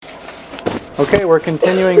Okay, we're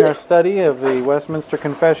continuing our study of the Westminster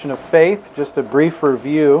Confession of Faith. Just a brief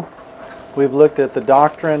review. We've looked at the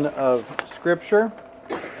doctrine of Scripture,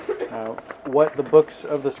 what the books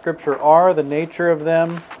of the Scripture are, the nature of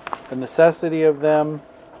them, the necessity of them,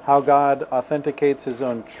 how God authenticates His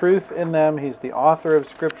own truth in them. He's the author of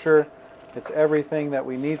Scripture. It's everything that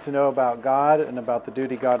we need to know about God and about the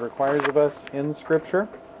duty God requires of us in Scripture.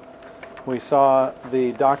 We saw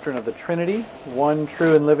the doctrine of the Trinity, one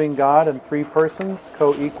true and living God in three persons,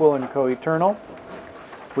 co-equal and co-eternal.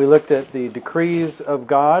 We looked at the decrees of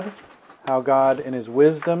God, how God in His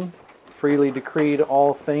wisdom freely decreed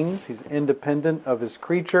all things. He's independent of His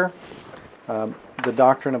creature. The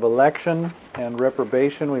doctrine of election and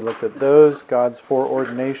reprobation, we looked at those, God's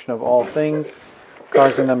foreordination of all things,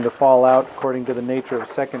 causing them to fall out according to the nature of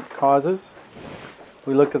second causes.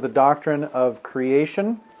 We looked at the doctrine of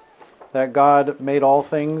creation, that God made all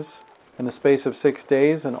things in the space of 6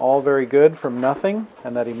 days, and all very good from nothing,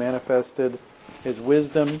 and that He manifested His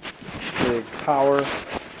wisdom, His power,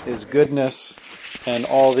 His goodness, and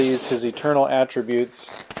all these, His eternal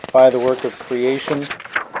attributes, by the work of creation.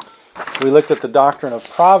 We looked at the doctrine of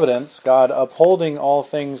providence, God upholding all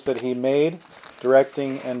things that He made,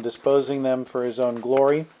 directing and disposing them for His own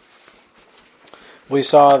glory. We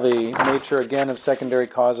saw the nature again of secondary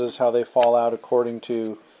causes, how they fall out according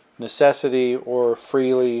to necessity or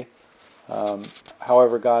freely,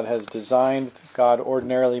 however God has designed. God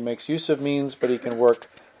ordinarily makes use of means, but He can work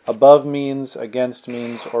above means, against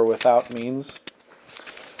means, or without means.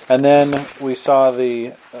 And then we saw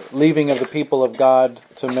the leaving of the people of God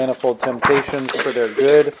to manifold temptations for their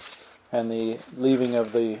good, and the leaving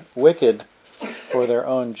of the wicked for their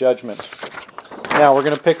own judgment. Now we're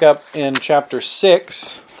going to pick up in chapter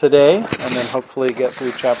 6 today, and then hopefully get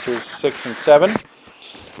through chapters 6 and 7.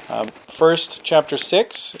 First, chapter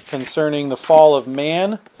 6, concerning the fall of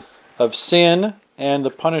man, of sin, and the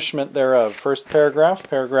punishment thereof. First paragraph,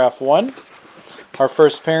 paragraph 1. Our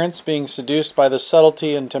first parents, being seduced by the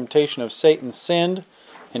subtlety and temptation of Satan, sinned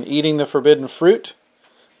in eating the forbidden fruit.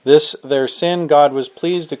 This their sin God was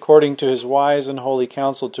pleased according to His wise and holy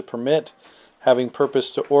counsel to permit, having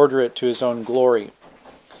purposed to order it to His own glory.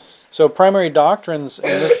 So primary doctrines in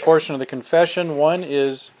this portion of the confession, one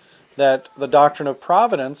is that the doctrine of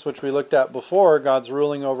providence, which we looked at before, God's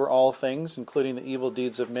ruling over all things, including the evil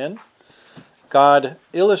deeds of men. God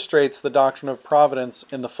illustrates the doctrine of providence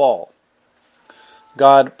in the fall.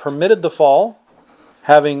 God permitted the fall,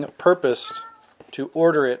 having purposed to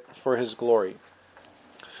order it for His glory.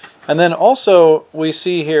 And then also we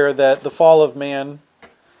see here that the fall of man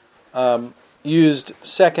used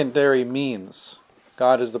secondary means.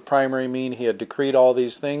 God is the primary mean. He had decreed all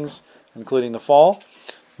these things, including the fall.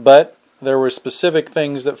 But there were specific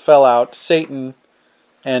things that fell out, Satan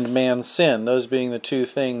and man's sin, those being the two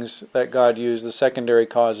things that God used, the secondary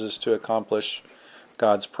causes, to accomplish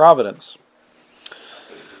God's providence.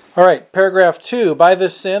 All right, paragraph 2. By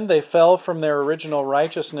this sin they fell from their original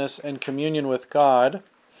righteousness and communion with God,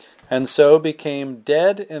 and so became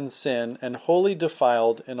dead in sin and wholly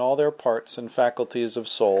defiled in all their parts and faculties of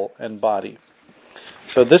soul and body.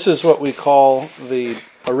 So this is what we call the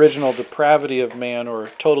original depravity of man, or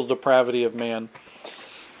total depravity of man.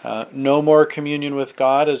 No more communion with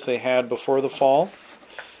God as they had before the fall.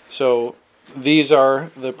 So these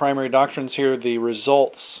are the primary doctrines here, the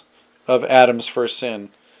results of Adam's first sin.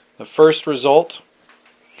 The first result,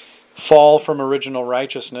 fall from original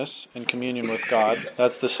righteousness and communion with God.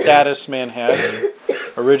 That's the status man had,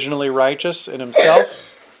 originally righteous in himself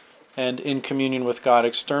and in communion with God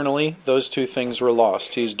externally. Those two things were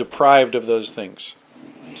lost. He's deprived of those things.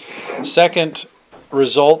 Second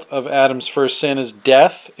result of Adam's first sin is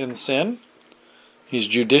death in sin. He's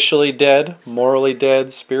judicially dead, morally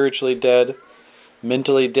dead, spiritually dead,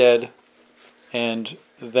 mentally dead, and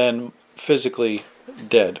then physically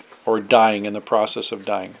dead, or dying in the process of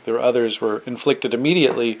dying. There were others were inflicted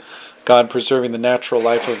immediately, God preserving the natural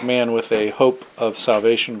life of man with a hope of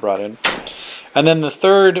salvation brought in. And then the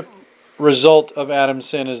third result of Adam's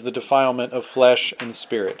sin is the defilement of flesh and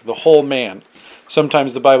spirit, the whole man.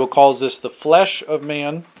 Sometimes the Bible calls this the flesh of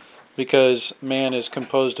man, because man is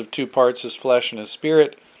composed of two parts, his flesh and his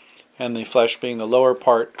spirit, and the flesh being the lower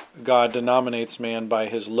part, God denominates man by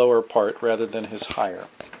his lower part rather than his higher.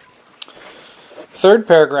 Third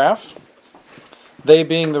paragraph, they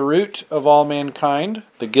being the root of all mankind,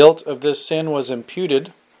 the guilt of this sin was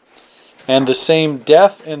imputed, and the same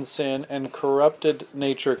death in sin and corrupted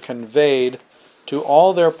nature conveyed to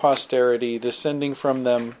all their posterity, descending from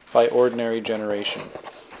them by ordinary generation.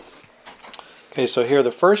 Okay, so here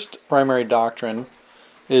the first primary doctrine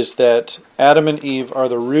is that Adam and Eve are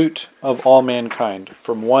the root of all mankind.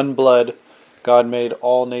 From one blood God made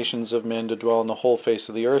all nations of men to dwell on the whole face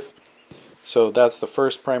of the earth. So that's the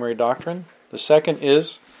first primary doctrine. The second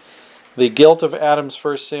is the guilt of Adam's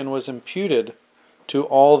first sin was imputed to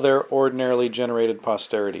all their ordinarily generated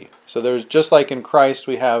posterity. So there's, just like in Christ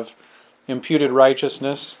we have imputed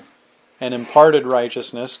righteousness and imparted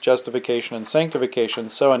righteousness, justification and sanctification,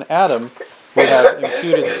 so in Adam we have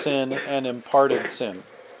imputed sin and imparted sin.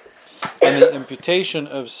 And the imputation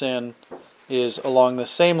of sin is along the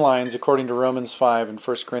same lines, according to Romans 5 and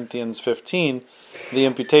 1 Corinthians 15. The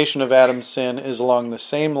imputation of Adam's sin is along the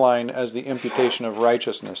same line as the imputation of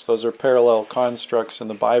righteousness. Those are parallel constructs in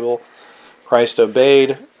the Bible. Christ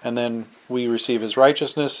obeyed, and then we receive his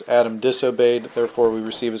righteousness. Adam disobeyed, therefore we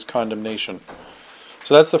receive his condemnation.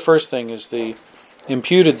 So that's the first thing, is the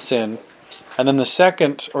imputed sin. And then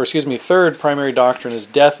the third primary doctrine is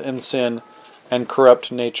death and sin and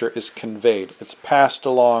corrupt nature is conveyed. It's passed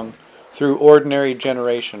along through ordinary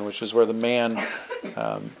generation, which is where the man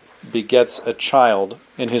begets a child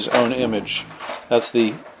in his own image. That's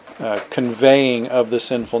the conveying of the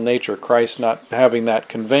sinful nature. Christ not having that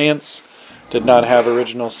conveyance, did not have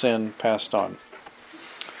original sin passed on.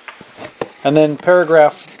 And then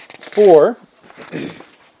paragraph 4.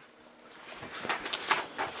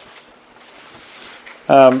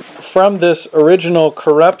 From this original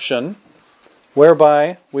corruption,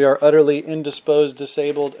 whereby we are utterly indisposed,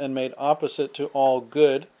 disabled, and made opposite to all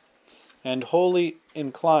good, and wholly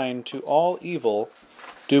inclined to all evil,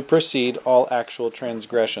 do proceed all actual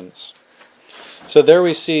transgressions. So there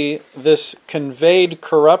we see this conveyed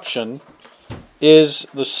corruption is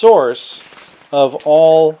the source of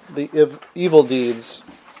all the evil deeds.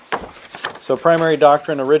 So primary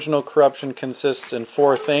doctrine, original corruption, consists in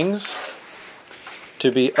 4 things.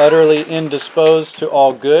 To be utterly indisposed to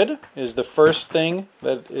all good is the first thing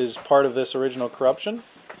that is part of this original corruption.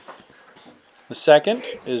 The second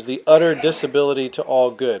is the utter disability to all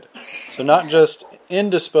good. So not just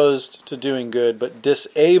indisposed to doing good, but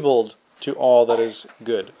disabled to all that is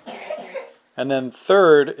good. And then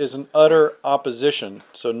third is an utter opposition.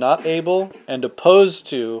 So not able and opposed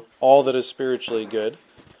to all that is spiritually good.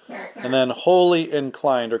 And then wholly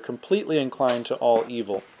inclined or completely inclined to all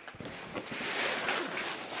evil.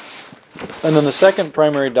 And then the second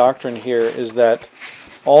primary doctrine here is that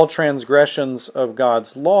all transgressions of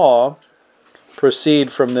God's law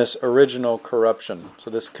proceed from this original corruption. So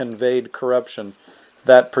this conveyed corruption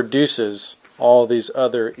that produces all these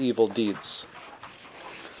other evil deeds.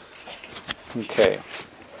 Okay.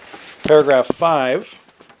 Paragraph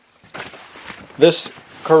 5. This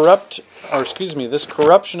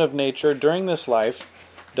corruption of nature during this life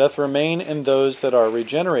doth remain in those that are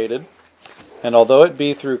regenerated, and although it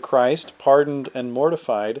be through Christ pardoned and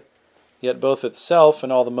mortified, yet both itself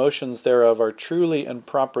and all the motions thereof are truly and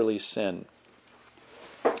properly sin.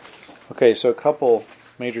 Okay, so a couple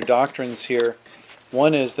major doctrines here.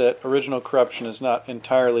 One is that original corruption is not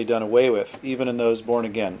entirely done away with, even in those born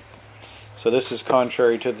again. So this is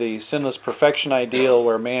contrary to the sinless perfection ideal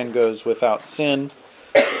where man goes without sin.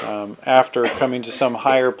 After coming to some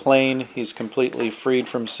higher plane, he's completely freed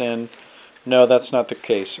from sin. No, that's not the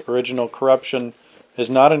case. Original corruption is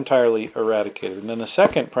not entirely eradicated. And then the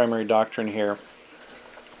second primary doctrine here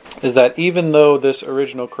is that even though this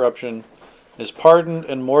original corruption is pardoned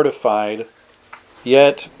and mortified,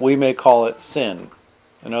 yet we may call it sin.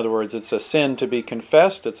 In other words, it's a sin to be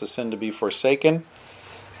confessed, it's a sin to be forsaken.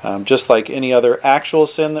 Just like any other actual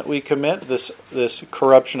sin that we commit, this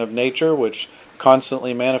corruption of nature, which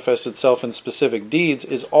constantly manifests itself in specific deeds,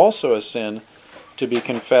 is also a sin to be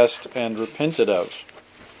confessed and repented of.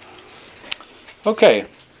 Okay,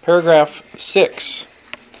 paragraph 6.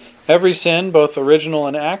 Every sin, both original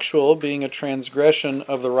and actual, being a transgression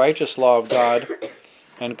of the righteous law of God,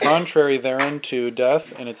 and contrary thereunto,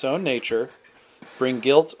 doth, in its own nature, bring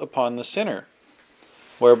guilt upon the sinner,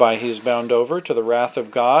 whereby he is bound over to the wrath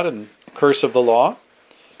of God and curse of the law,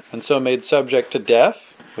 and so made subject to death,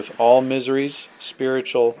 with all miseries,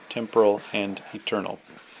 spiritual, temporal, and eternal.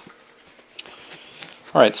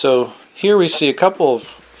 All right, so here we see a couple of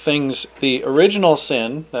things. The original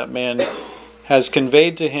sin that man has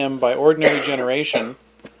conveyed to him by ordinary generation,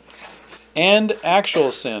 and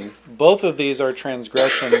actual sin. Both of these are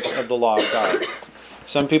transgressions of the law of God.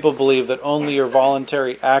 Some people believe that only your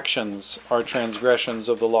voluntary actions are transgressions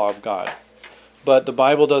of the law of God. But the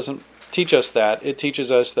Bible doesn't teach us that. It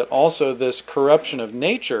teaches us that also this corruption of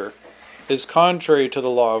nature is contrary to the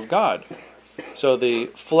law of God. So the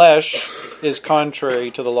flesh is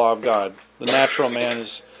contrary to the law of God. The natural man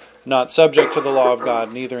is not subject to the law of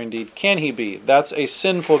God, neither indeed can he be. That's a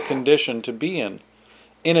sinful condition to be in.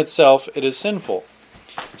 In itself, it is sinful.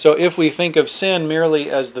 So if we think of sin merely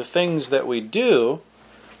as the things that we do,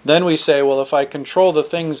 then we say, well, if I control the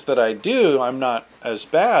things that I do, I'm not as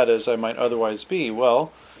bad as I might otherwise be.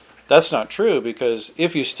 Well, that's not true, because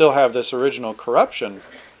if you still have this original corruption,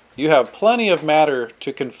 you have plenty of matter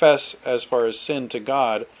to confess as far as sin to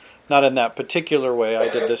God, not in that particular way, I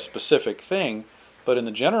did this specific thing, but in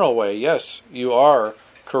the general way, yes, you are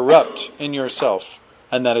corrupt in yourself,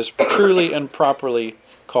 and that is truly and properly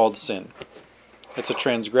called sin. It's a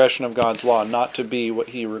transgression of God's law not to be what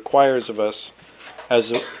He requires of us,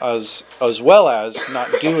 as well as not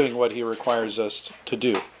doing what He requires us to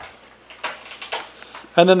do.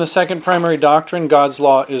 And then the second primary doctrine, God's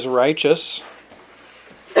law is righteous.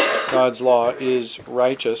 God's law is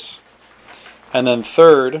righteous. And then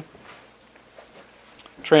third,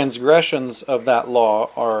 transgressions of that law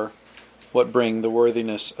are what bring the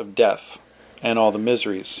worthiness of death and all the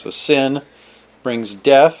miseries. So sin brings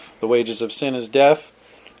death, the wages of sin is death,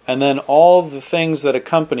 and then all the things that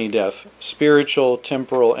accompany death, spiritual,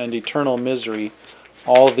 temporal, and eternal misery,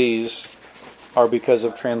 all these are because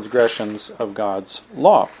of transgressions of God's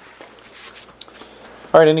law.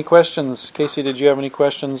 All right, any questions? Casey, did you have any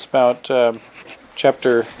questions about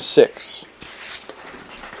chapter 6?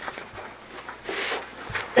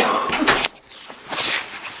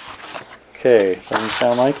 Okay, doesn't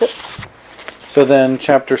sound like it. So then,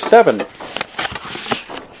 chapter 7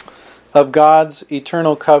 of God's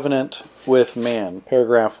eternal covenant with man.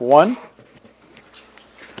 Paragraph 1.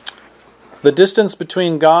 The distance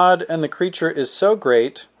between God and the creature is so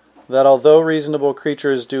great that although reasonable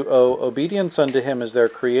creatures do owe obedience unto Him as their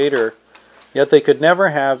Creator, yet they could never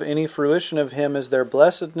have any fruition of Him as their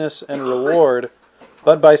blessedness and reward,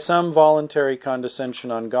 but by some voluntary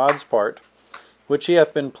condescension on God's part, which He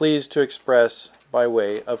hath been pleased to express by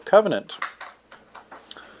way of covenant.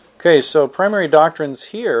 Okay, so primary doctrines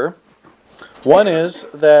here. One is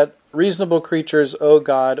that reasonable creatures owe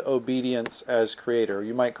God obedience as Creator.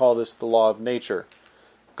 You might call this the law of nature.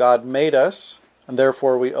 God made us, and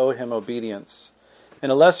therefore we owe Him obedience.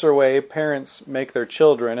 In a lesser way, parents make their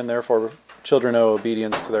children, and therefore children owe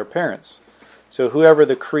obedience to their parents. So whoever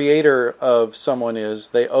the creator of someone is,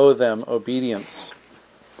 they owe them obedience.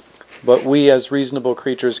 But we, as reasonable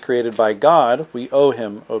creatures created by God, we owe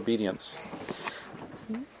Him obedience.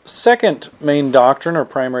 Second main doctrine, or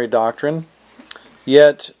primary doctrine,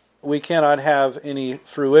 yet we cannot have any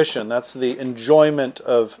fruition. That's the enjoyment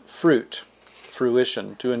of fruit,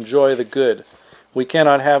 fruition, to enjoy the good. We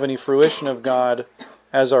cannot have any fruition of God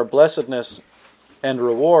as our blessedness and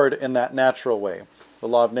reward in that natural way. The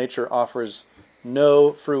law of nature offers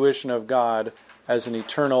no fruition of God as an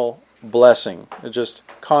eternal blessing. It's just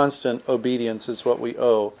constant obedience is what we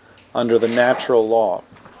owe under the natural law.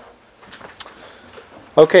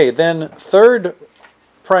 Okay, then third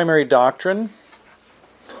primary doctrine,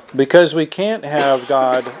 because we can't have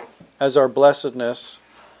God as our blessedness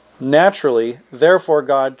naturally, therefore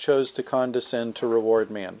God chose to condescend to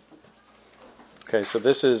reward man. Okay, so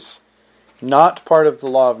this is not part of the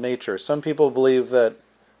law of nature. Some people believe that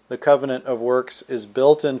the covenant of works is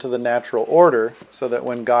built into the natural order, so that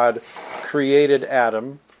when God created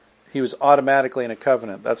Adam, He was automatically in a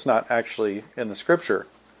covenant. That's not actually in the Scripture.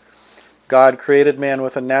 God created man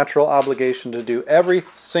with a natural obligation to do every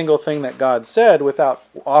single thing that God said without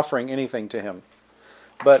offering anything to him.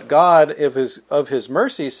 But God, of His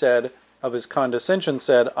mercy said, of His condescension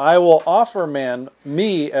said, I will offer man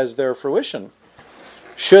me as their fruition,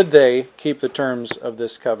 should they keep the terms of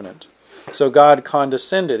this covenant. So God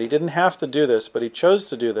condescended. He didn't have to do this, but He chose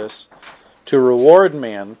to do this to reward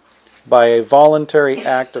man by a voluntary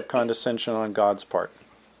act of condescension on God's part.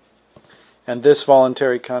 And this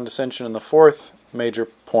voluntary condescension in the fourth major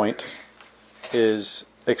point is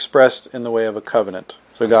expressed in the way of a covenant.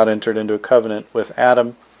 So God entered into a covenant with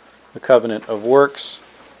Adam, the covenant of works.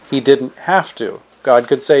 He didn't have to. God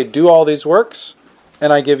could say, do all these works,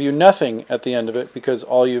 and I give you nothing at the end of it, because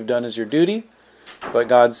all you've done is your duty. But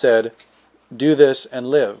God said, do this and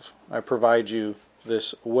live. I provide you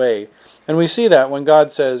this way. And we see that when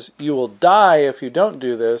God says, you will die if you don't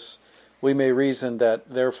do this, we may reason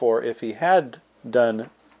that, therefore, if He had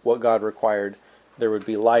done what God required, there would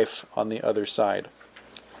be life on the other side.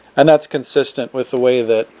 And that's consistent with the way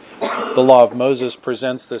that the law of Moses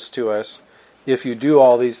presents this to us. If you do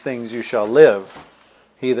all these things, you shall live.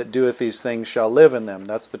 He that doeth these things shall live in them.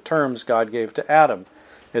 That's the terms God gave to Adam.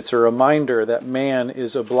 It's a reminder that man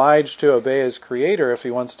is obliged to obey his Creator if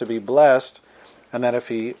he wants to be blessed, and that if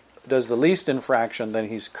he does the least infraction, then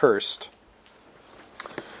he's cursed.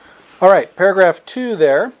 All right, paragraph 2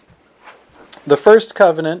 there. The first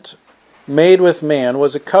covenant made with man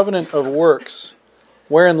was a covenant of works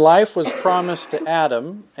wherein life was promised to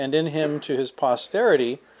Adam, and in him to his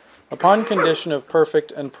posterity, upon condition of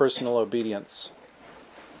perfect and personal obedience.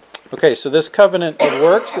 Okay, so this covenant of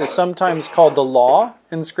works is sometimes called the law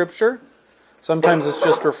in Scripture. Sometimes it's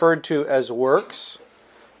just referred to as works.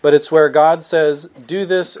 But it's where God says, do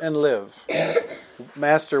this and live.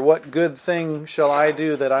 Master, what good thing shall I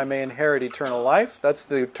do that I may inherit eternal life? That's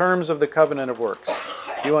the terms of the covenant of works.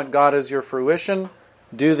 You want God as your fruition,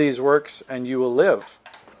 do these works and you will live.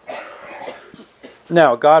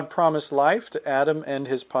 Now, God promised life to Adam and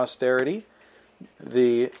his posterity.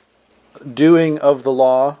 The doing of the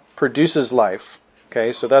law produces life.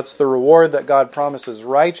 Okay, so that's the reward that God promises,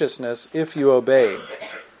 righteousness if you obey.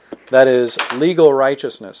 That is legal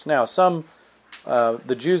righteousness. Now, some,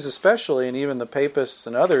 the Jews especially, and even the papists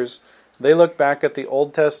and others, they look back at the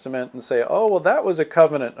Old Testament and say, oh, well, that was a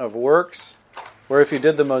covenant of works, where if you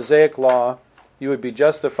did the Mosaic law, you would be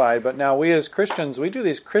justified. But now we as Christians, we do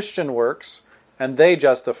these Christian works, and they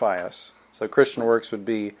justify us. So Christian works would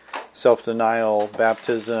be self-denial,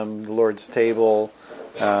 baptism, the Lord's table,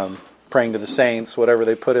 praying to the saints, whatever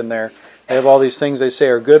they put in there. They have all these things they say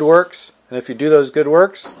are good works, and if you do those good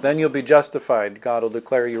works, then you'll be justified. God will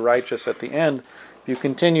declare you righteous at the end if you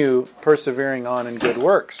continue persevering on in good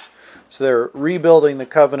works. So they're rebuilding the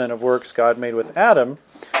covenant of works God made with Adam,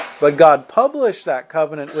 but God published that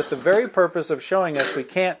covenant with the very purpose of showing us we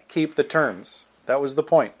can't keep the terms. That was the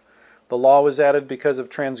point. The law was added because of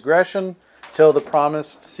transgression till the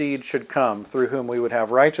promised seed should come, through whom we would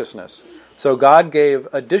have righteousness. So God gave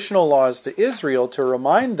additional laws to Israel to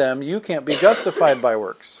remind them you can't be justified by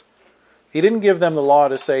works. He didn't give them the law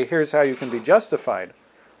to say, here's how you can be justified.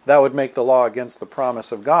 That would make the law against the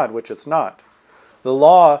promise of God, which it's not. The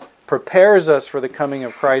law prepares us for the coming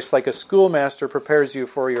of Christ like a schoolmaster prepares you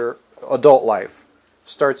for your adult life.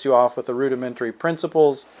 Starts you off with the rudimentary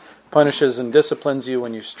principles, punishes and disciplines you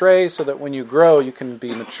when you stray, so that when you grow you can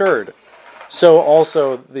be matured. So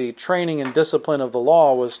also the training and discipline of the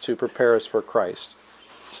law was to prepare us for Christ.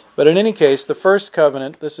 But in any case, the first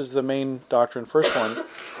covenant, this is the main doctrine, first one,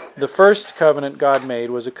 the first covenant God made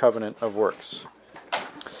was a covenant of works.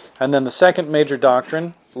 And then the second major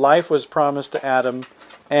doctrine, life was promised to Adam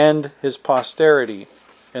and his posterity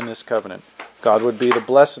in this covenant. God would be the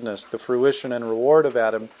blessedness, the fruition and reward of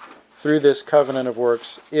Adam through this covenant of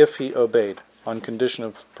works if he obeyed, on condition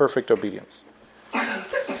of perfect obedience.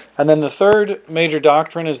 And then the third major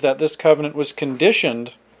doctrine is that this covenant was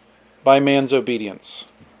conditioned by man's obedience.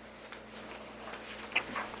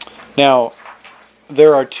 Now,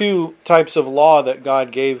 there are two types of law that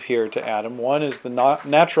God gave here to Adam. One is the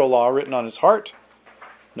natural law written on his heart.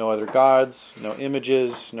 No other gods, no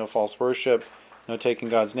images, no false worship, no taking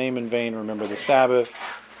God's name in vain, remember the Sabbath,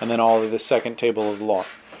 and then all of the second table of the law.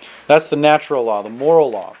 That's the natural law, the moral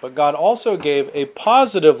law. But God also gave a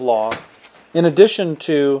positive law in addition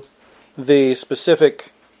to the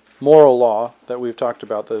specific moral law that we've talked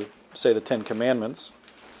about, the Ten Commandments.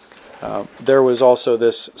 There was also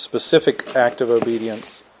this specific act of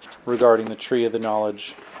obedience regarding the tree of the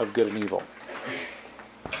knowledge of good and evil.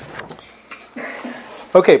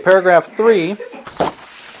 Okay, paragraph 3.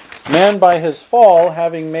 Man by his fall,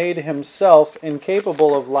 having made himself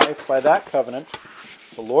incapable of life by that covenant,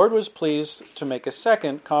 the Lord was pleased to make a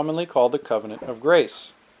second, commonly called the covenant of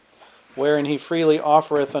grace, wherein he freely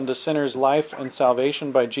offereth unto sinners life and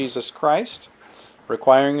salvation by Jesus Christ,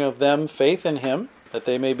 requiring of them faith in him, that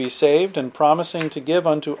they may be saved, and promising to give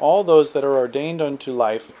unto all those that are ordained unto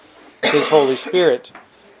life his Holy Spirit,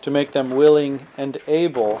 to make them willing and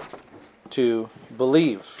able to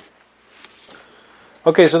believe.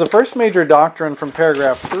 Okay, so the first major doctrine from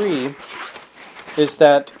paragraph 3 is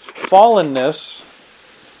that fallenness,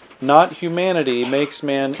 not humanity, makes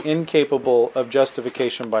man incapable of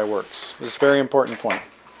justification by works. This is a very important point.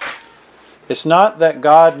 It's not that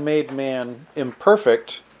God made man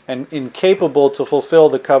imperfect and incapable to fulfill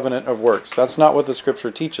the covenant of works. That's not what the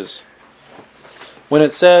Scripture teaches. When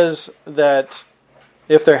it says that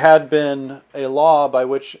if there had been a law by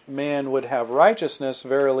which man would have righteousness,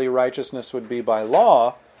 verily righteousness would be by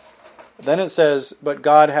law, then it says, but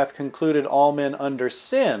God hath concluded all men under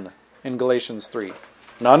sin in Galatians 3.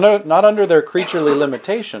 Not under their creaturely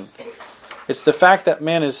limitation. It's the fact that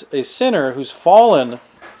man is a sinner who's fallen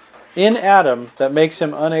in Adam that makes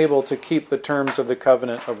him unable to keep the terms of the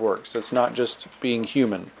covenant of works. It's not just being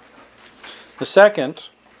human. The second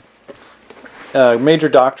major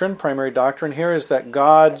doctrine, primary doctrine here, is that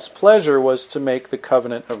God's pleasure was to make the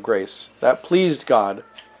covenant of grace. That pleased God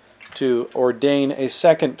to ordain a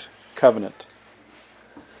second covenant.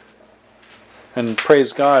 And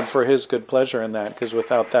praise God for his good pleasure in that, because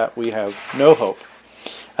without that we have no hope.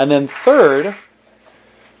 And then third,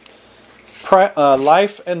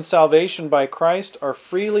 life and salvation by Christ are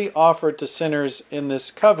freely offered to sinners in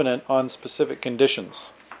this covenant on specific conditions.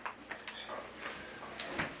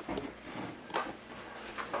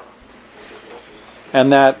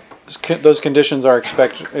 And that those conditions are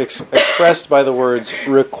expressed by the words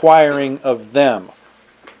requiring of them.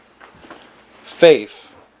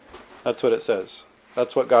 Faith. That's what it says.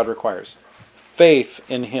 That's what God requires. Faith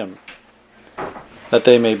in Him, that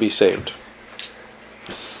they may be saved.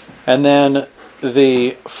 And then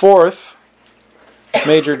the fourth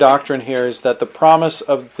major doctrine here is that the promise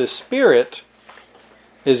of the Spirit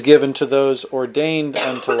is given to those ordained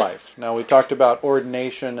unto life. Now we talked about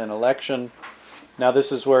ordination and election. Now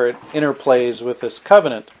this is where it interplays with this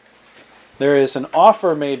covenant. There is an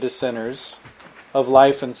offer made to sinners of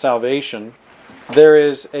life and salvation. There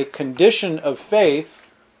is a condition of faith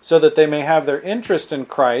so that they may have their interest in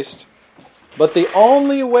Christ. But the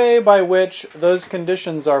only way by which those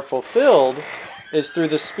conditions are fulfilled is through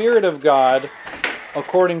the Spirit of God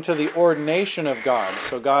according to the ordination of God.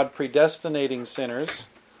 So God predestinating sinners,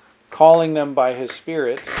 calling them by His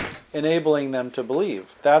Spirit, enabling them to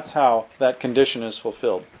believe. That's how that condition is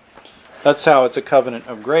fulfilled. That's how it's a covenant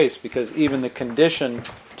of grace, because even the condition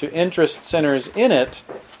to interest sinners in it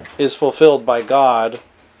is fulfilled by God,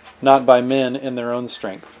 not by men in their own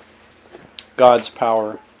strength. God's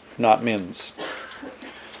power, not men's.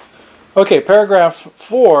 Okay, paragraph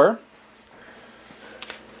 4.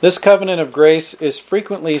 This covenant of grace is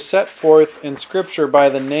frequently set forth in Scripture by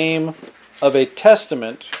the name of a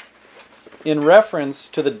testament in reference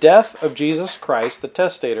to the death of Jesus Christ, the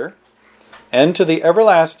testator, and to the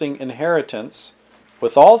everlasting inheritance,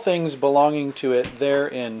 with all things belonging to it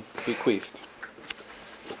therein bequeathed.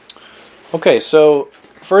 Okay, so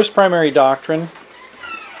first primary doctrine,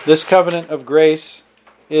 this covenant of grace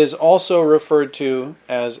is also referred to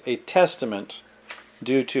as a testament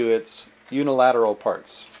due to its unilateral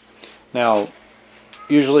parts. Now,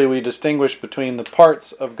 usually we distinguish between the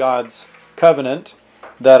parts of God's covenant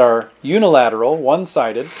that are unilateral,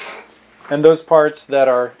 one-sided, and those parts that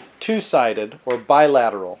are two-sided or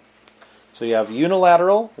bilateral. So you have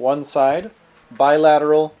unilateral, one side,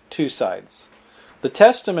 bilateral, two sides. The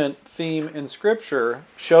testament theme in Scripture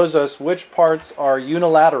shows us which parts are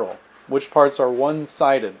unilateral, which parts are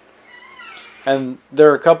one-sided. And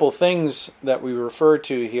there are a couple things that we refer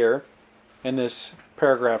to here in this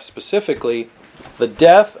paragraph specifically. The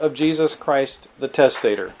death of Jesus Christ, the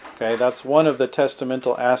testator. Okay, that's one of the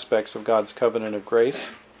testamental aspects of God's covenant of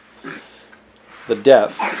grace. The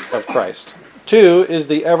death of Christ. 2 is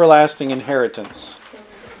the everlasting inheritance.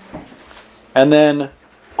 And then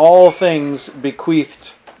all things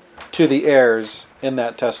bequeathed to the heirs in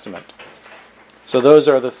that testament. So those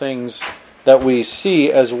are the things that we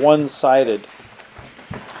see as one-sided.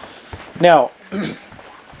 Now,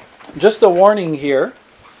 just a warning here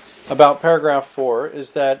about paragraph 4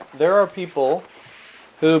 is that there are people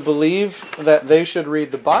who believe that they should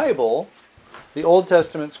read the Bible, the Old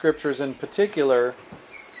Testament scriptures in particular,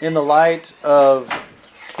 in the light of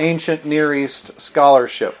ancient Near East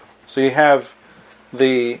scholarship. So you have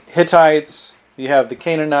the Hittites, you have the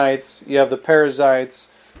Canaanites, you have the Perizzites,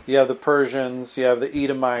 you have the Persians, you have the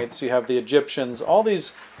Edomites, you have the Egyptians, all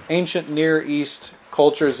these ancient Near East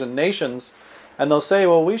cultures and nations. And they'll say,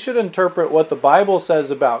 well, we should interpret what the Bible says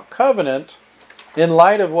about covenant in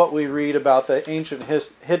light of what we read about the ancient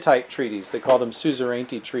Hittite treaties. They call them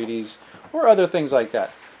suzerainty treaties or other things like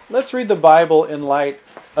that. Let's read the Bible in light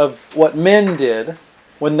of what men did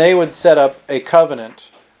when they would set up a covenant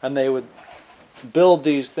and they would build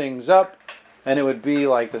these things up, and it would be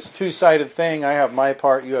like this two-sided thing. I have my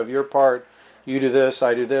part, you have your part, you do this,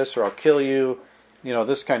 I do this, or I'll kill you. You know,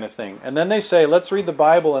 this kind of thing. And then they say, let's read the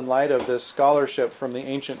Bible in light of this scholarship from the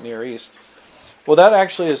ancient Near East. Well, that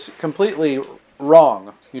actually is completely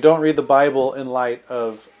wrong. You don't read the Bible in light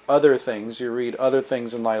of other things. You read other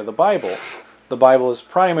things in light of the Bible. The Bible is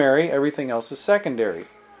primary, everything else is secondary.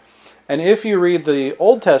 And if you read the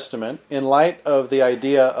Old Testament in light of the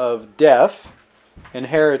idea of death,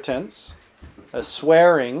 inheritance, a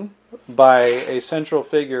swearing by a central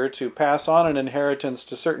figure to pass on an inheritance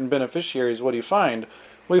to certain beneficiaries, what do you find?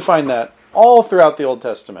 We find that all throughout the Old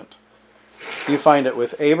Testament. You find it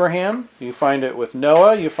with Abraham, you find it with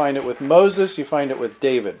Noah, you find it with Moses, you find it with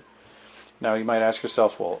David. Now you might ask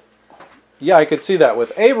yourself, well, yeah, I could see that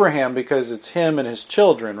with Abraham because it's him and his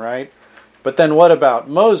children, right? But then what about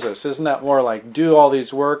Moses? Isn't that more like do all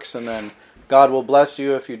these works and then God will bless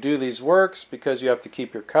you if you do these works because you have to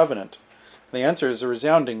keep your covenant? The answer is a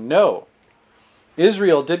resounding no.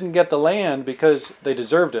 Israel didn't get the land because they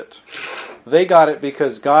deserved it. They got it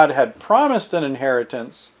because God had promised an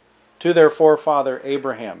inheritance to their forefather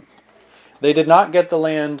Abraham. They did not get the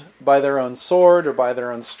land by their own sword or by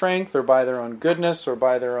their own strength or by their own goodness or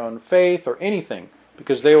by their own faith or anything,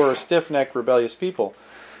 because they were a stiff-necked, rebellious people.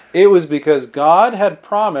 It was because God had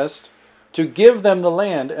promised to give them the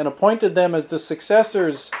land and appointed them as the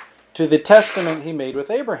successors to the testament he made with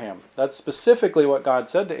Abraham. That's specifically what God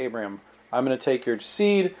said to Abraham. I'm going to take your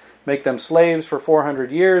seed, make them slaves for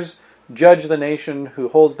 400 years, judge the nation who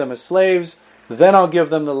holds them as slaves, then I'll give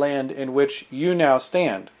them the land in which you now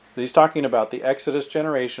stand. He's talking about the Exodus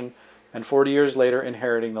generation and 40 years later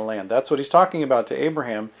inheriting the land. That's what he's talking about to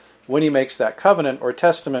Abraham when he makes that covenant or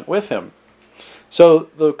testament with him. So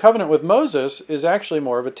the covenant with Moses is actually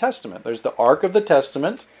more of a testament. There's the Ark of the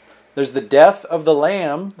Testament. There's the death of the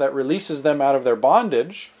Lamb that releases them out of their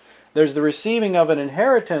bondage. There's the receiving of an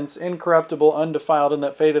inheritance, incorruptible, undefiled, and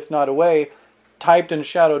that fadeth not away, typed and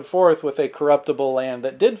shadowed forth with a corruptible land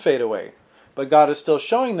that did fade away. But God is still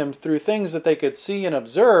showing them through things that they could see and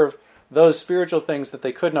observe, those spiritual things that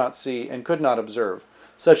they could not see and could not observe.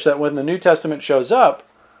 Such that when the New Testament shows up,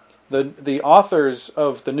 the authors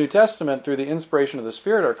of the New Testament, through the inspiration of the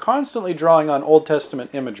Spirit, are constantly drawing on Old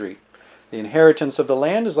Testament imagery. The inheritance of the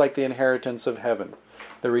land is like the inheritance of heaven.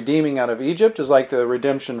 The redeeming out of Egypt is like the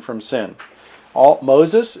redemption from sin.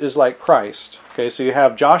 Moses is like Christ. Okay, so you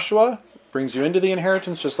have Joshua, brings you into the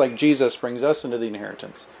inheritance, just like Jesus brings us into the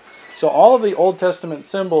inheritance. So all of the Old Testament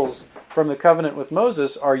symbols from the covenant with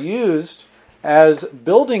Moses are used as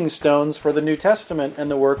building stones for the New Testament and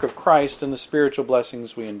the work of Christ and the spiritual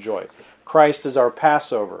blessings we enjoy. Christ is our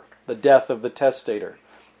Passover, the death of the testator.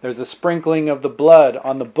 There's the sprinkling of the blood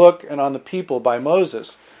on the book and on the people by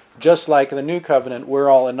Moses. Just like the New Covenant, we're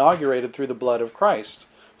all inaugurated through the blood of Christ.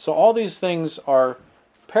 So all these things are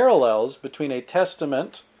parallels between a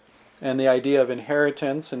testament and the idea of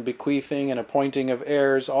inheritance and bequeathing and appointing of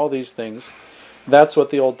heirs, all these things. That's what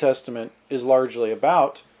the Old Testament is largely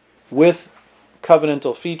about, with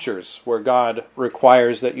covenantal features where God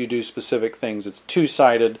requires that you do specific things. It's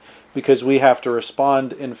two-sided because we have to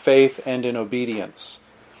respond in faith and in obedience.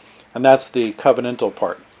 And that's the covenantal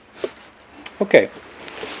part. Okay.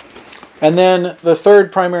 And then the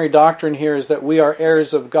third primary doctrine here is that we are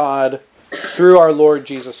heirs of God through our Lord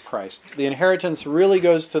Jesus Christ. The inheritance really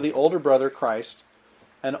goes to the older brother Christ,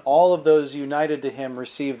 and all of those united to him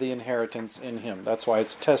receive the inheritance in him. That's why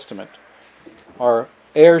it's a testament. Our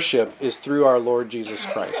heirship is through our Lord Jesus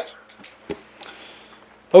Christ.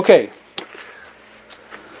 Okay.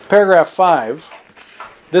 Paragraph 5.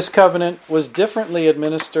 This covenant was differently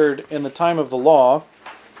administered in the time of the law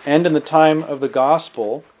and in the time of the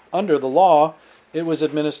gospel. Under the law, it was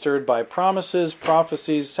administered by promises,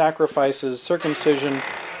 prophecies, sacrifices, circumcision,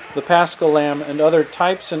 the Paschal Lamb, and other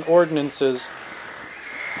types and ordinances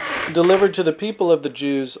delivered to the people of the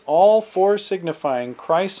Jews, all foresignifying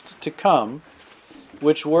Christ to come,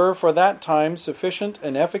 which were for that time sufficient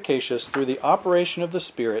and efficacious through the operation of the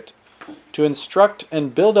Spirit to instruct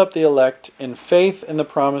and build up the elect in faith in the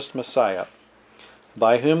promised Messiah,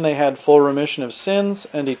 by whom they had full remission of sins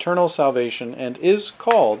and eternal salvation, and is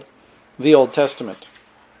called the Old Testament.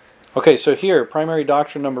 Okay, so here, primary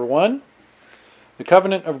doctrine number 1, the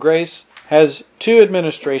covenant of grace has two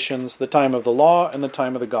administrations, the time of the law and the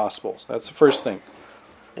time of the Gospels. That's the first thing.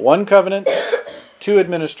 One covenant, two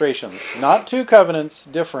administrations. Not two covenants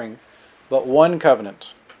differing, but one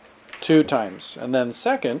covenant, two times. And then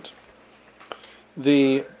second,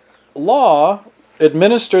 the law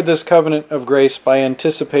administered this covenant of grace by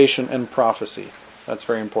anticipation and prophecy. That's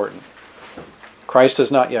very important. Christ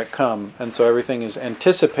has not yet come, and so everything is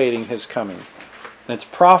anticipating his coming. And it's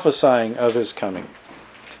prophesying of his coming.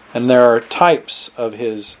 And there are types of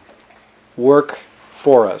his work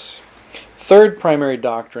for us. Third primary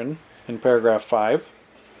doctrine, in paragraph 5,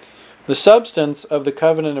 the substance of the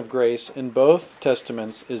covenant of grace in both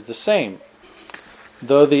testaments is the same,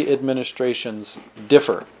 though the administrations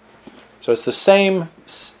differ. So it's the same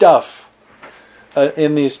stuff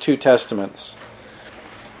in these two testaments.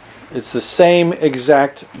 It's the same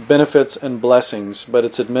exact benefits and blessings, but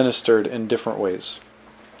it's administered in different ways.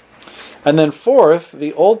 And then fourth,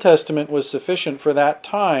 the Old Testament was sufficient for that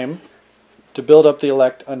time to build up the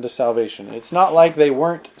elect unto salvation. It's not like they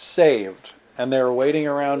weren't saved and they were waiting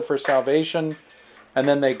around for salvation and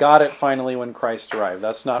then they got it finally when Christ arrived.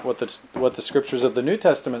 That's not what the scriptures of the New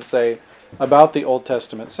Testament say about the Old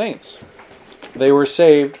Testament saints. They were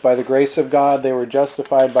saved by the grace of God. They were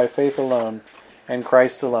justified by faith alone and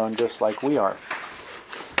Christ alone, just like we are.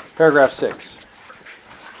 Paragraph 6.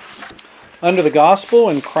 Under the gospel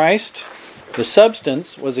in Christ, the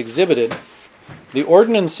substance was exhibited. The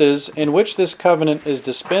ordinances in which this covenant is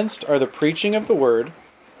dispensed are the preaching of the word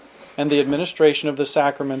and the administration of the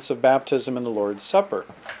sacraments of baptism and the Lord's Supper.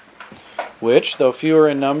 which, though fewer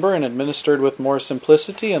in number and administered with more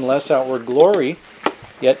simplicity and less outward glory,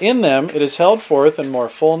 yet in them it is held forth in more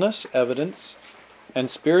fullness, evidence, and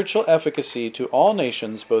spiritual efficacy to all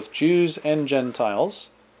nations, both Jews and Gentiles,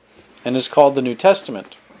 and is called the New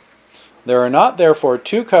Testament. There are not therefore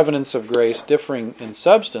two covenants of grace differing in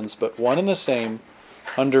substance, but one and the same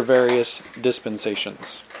under various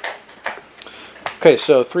dispensations. Okay,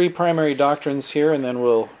 so three primary doctrines here, and then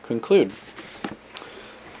we'll conclude.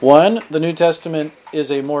 One, the New Testament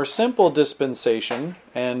is a more simple dispensation,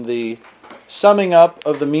 and the summing up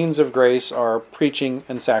of the means of grace are preaching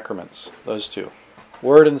and sacraments, those two.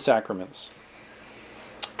 Word and sacraments.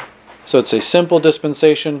 So it's a simple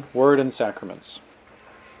dispensation, word and sacraments.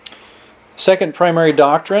 Second primary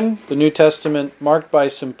doctrine, the New Testament, marked by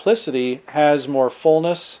simplicity, has more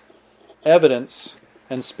fullness, evidence,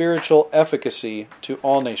 and spiritual efficacy to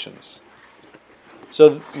all nations.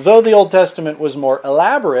 So though the Old Testament was more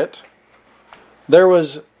elaborate, there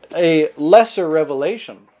was a lesser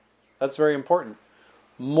revelation. That's very important.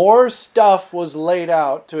 More stuff was laid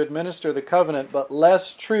out to administer the covenant, but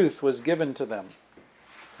less truth was given to them.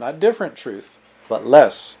 Not different truth, but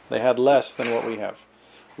less. They had less than what we have.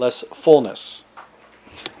 Less fullness.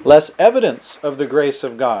 Less evidence of the grace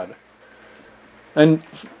of God. And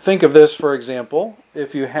think of this, for example,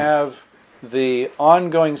 if you have the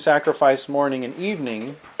ongoing sacrifice morning and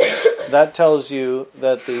evening, that tells you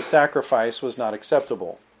that the sacrifice was not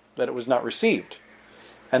acceptable, that it was not received,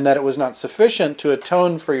 and that it was not sufficient to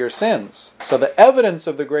atone for your sins. So the evidence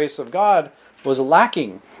of the grace of God was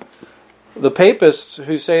lacking. The papists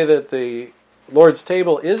who say that the Lord's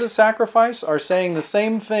table is a sacrifice are saying the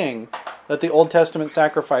same thing that the Old Testament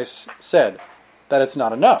sacrifice said, that it's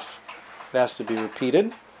not enough. It has to be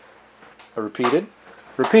repeated.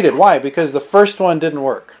 Why? Because the first one didn't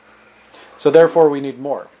work. So therefore we need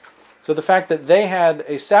more. So the fact that they had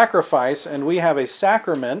a sacrifice and we have a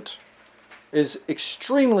sacrament is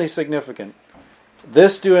extremely significant.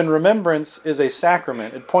 This do in remembrance is a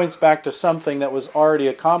sacrament. It points back to something that was already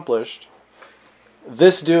accomplished.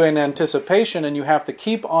 This do in anticipation, and you have to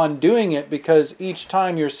keep on doing it because each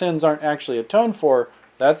time your sins aren't actually atoned for,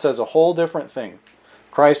 that says a whole different thing.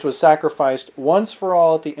 Christ was sacrificed once for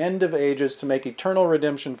all at the end of ages to make eternal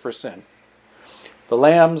redemption for sin. The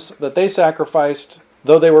lambs that they sacrificed,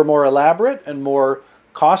 though they were more elaborate and more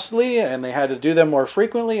costly, and they had to do them more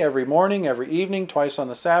frequently, every morning, every evening, twice on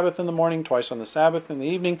the Sabbath in the morning, twice on the Sabbath in the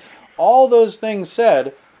evening, all those things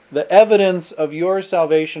said, the evidence of your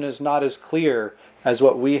salvation is not as clear as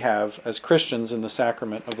what we have as Christians in the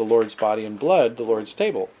sacrament of the Lord's body and blood, the Lord's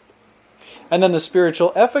table. And then the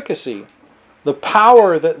spiritual efficacy, the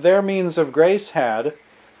power that their means of grace had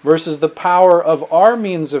versus the power of our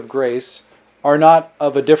means of grace are not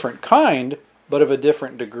of a different kind, but of a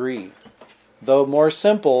different degree. Though more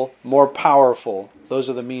simple, more powerful.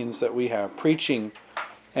 Those are the means that we have. Preaching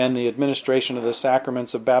and the administration of the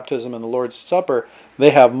sacraments of baptism and the Lord's Supper,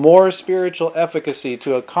 they have more spiritual efficacy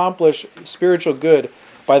to accomplish spiritual good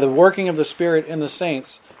by the working of the Spirit in the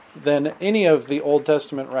saints than any of the Old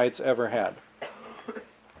Testament rites ever had.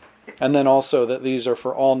 And then also that these are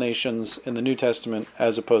for all nations in the New Testament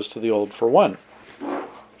as opposed to the Old for one.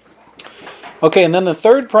 Okay, and then the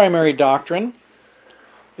third primary doctrine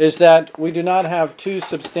is that we do not have two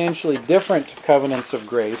substantially different covenants of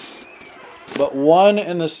grace, but one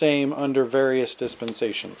and the same under various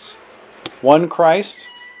dispensations. One Christ,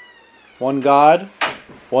 one God,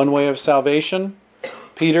 one way of salvation.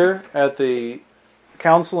 Peter at the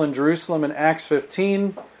council in Jerusalem in Acts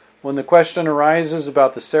 15, when the question arises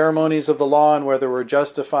about the ceremonies of the law and whether we're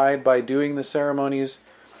justified by doing the ceremonies,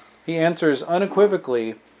 he answers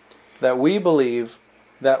unequivocally that we believe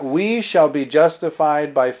that we shall be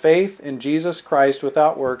justified by faith in Jesus Christ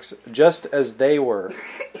without works, just as they were.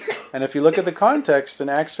 And if you look at the context in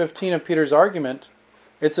Acts 15 of Peter's argument,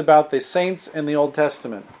 it's about the saints in the Old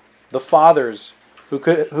Testament, the fathers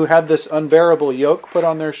who had this unbearable yoke put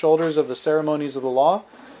on their shoulders of the ceremonies of the law.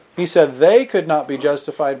 He said they could not be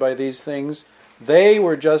justified by these things. They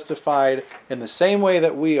were justified in the same way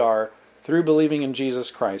that we are through believing in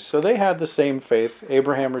Jesus Christ. So they had the same faith.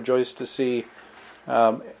 Abraham rejoiced to see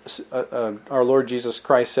our Lord Jesus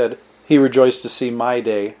Christ said, he rejoiced to see my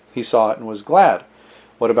day. He saw it and was glad.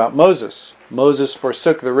 What about Moses? Moses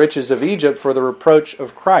forsook the riches of Egypt for the reproach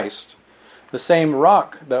of Christ. The same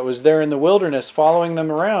rock that was there in the wilderness following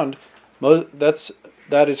them around,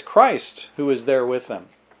 that is Christ who is there with them.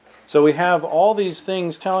 So we have all these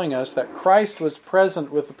things telling us that Christ was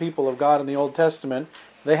present with the people of God in the Old Testament.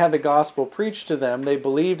 They had the gospel preached to them. They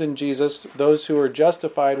believed in Jesus. Those who were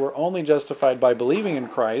justified were only justified by believing in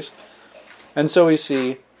Christ. And so we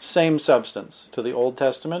see same substance to the Old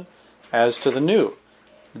Testament as to the New.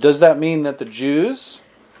 Does that mean that the Jews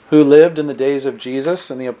who lived in the days of Jesus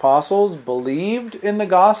and the apostles believed in the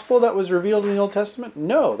gospel that was revealed in the Old Testament?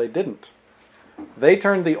 No, they didn't. They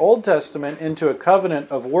turned the Old Testament into a covenant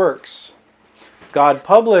of works. God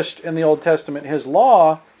published in the Old Testament His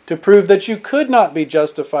law to prove that you could not be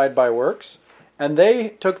justified by works, and they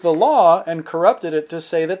took the law and corrupted it to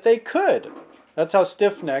say that they could. That's how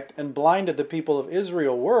stiff-necked and blinded the people of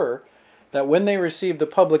Israel were, that when they received the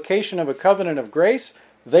publication of a covenant of grace,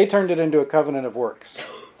 they turned it into a covenant of works.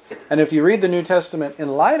 And if you read the New Testament in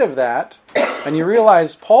light of that, and you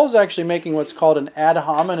realize Paul's actually making what's called an ad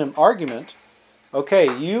hominem argument,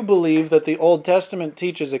 okay, you believe that the Old Testament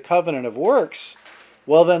teaches a covenant of works,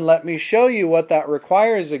 well then let me show you what that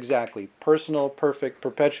requires exactly. Personal, perfect,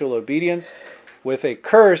 perpetual obedience with a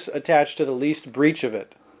curse attached to the least breach of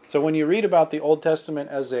it. So when you read about the Old Testament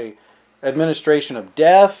as a administration of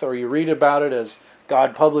death, or you read about it as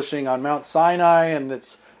God publishing on Mount Sinai and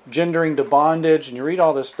it's gendering to bondage, and you read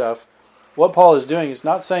all this stuff, what Paul is doing is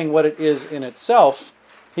not saying what it is in itself,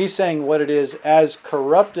 he's saying what it is as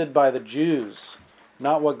corrupted by the Jews,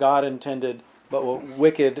 not what God intended, but what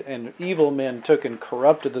wicked and evil men took and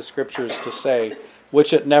corrupted the Scriptures to say,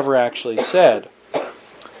 which it never actually said.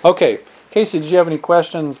 Okay, Casey, did you have any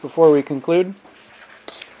questions before we conclude?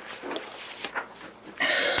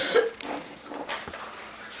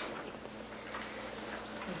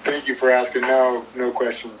 Thank you for asking. No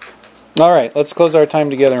questions. All right, let's close our time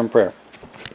together in prayer.